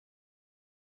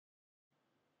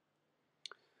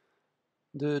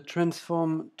The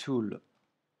transform tool.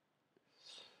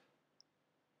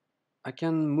 I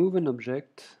can move an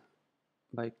object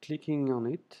by clicking on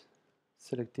it,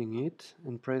 selecting it,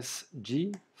 and press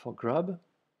G for grab,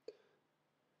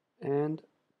 and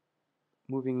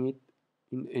moving it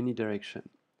in any direction.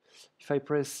 If I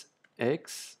press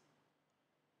X,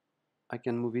 I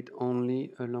can move it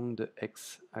only along the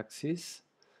X axis.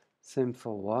 Same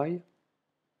for Y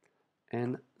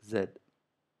and Z.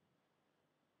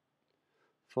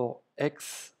 For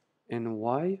X and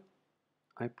Y,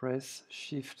 I press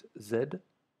Shift Z,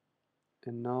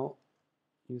 and now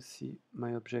you see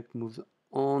my object moves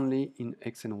only in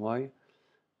X and Y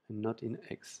and not in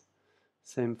X.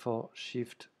 Same for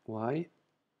Shift Y.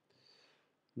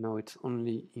 Now it's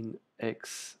only in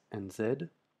X and Z,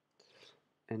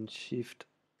 and Shift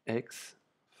X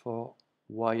for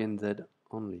Y and Z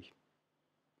only.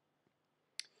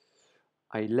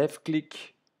 I left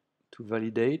click to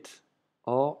validate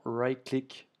or right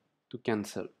click to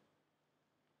cancel.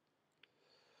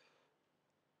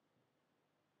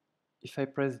 If I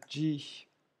press G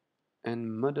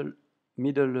and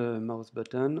middle mouse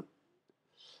button,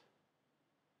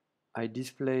 I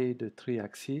display the three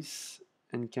axes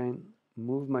and can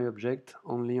move my object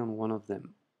only on one of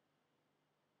them.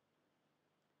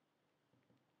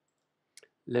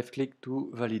 Left click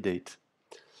to validate.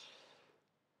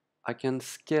 I can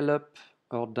scale up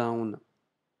or down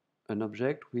an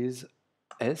object with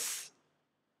S,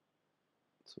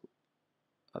 so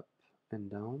up and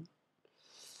down,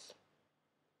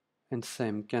 and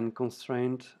same, can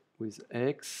constrain with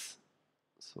X,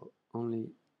 so only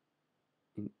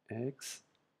in X,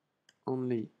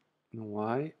 only in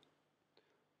Y,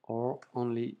 or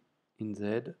only in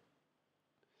Z,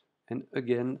 and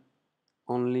again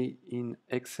only in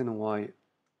X and Y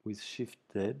with Shift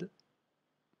Z,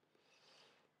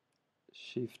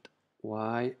 Shift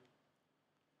Y,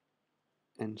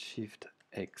 and Shift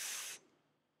X.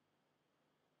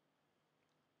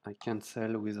 I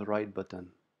cancel with the right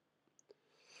button.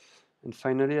 And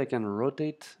finally, I can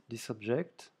rotate this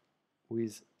object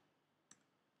with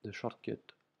the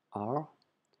shortcut R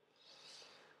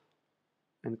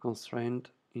and constrain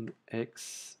in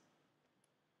X,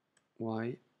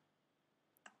 Y,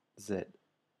 Z.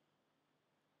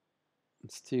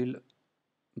 And still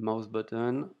mouse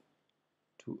button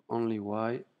to only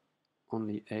Y,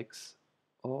 only X,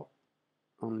 or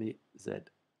only Z.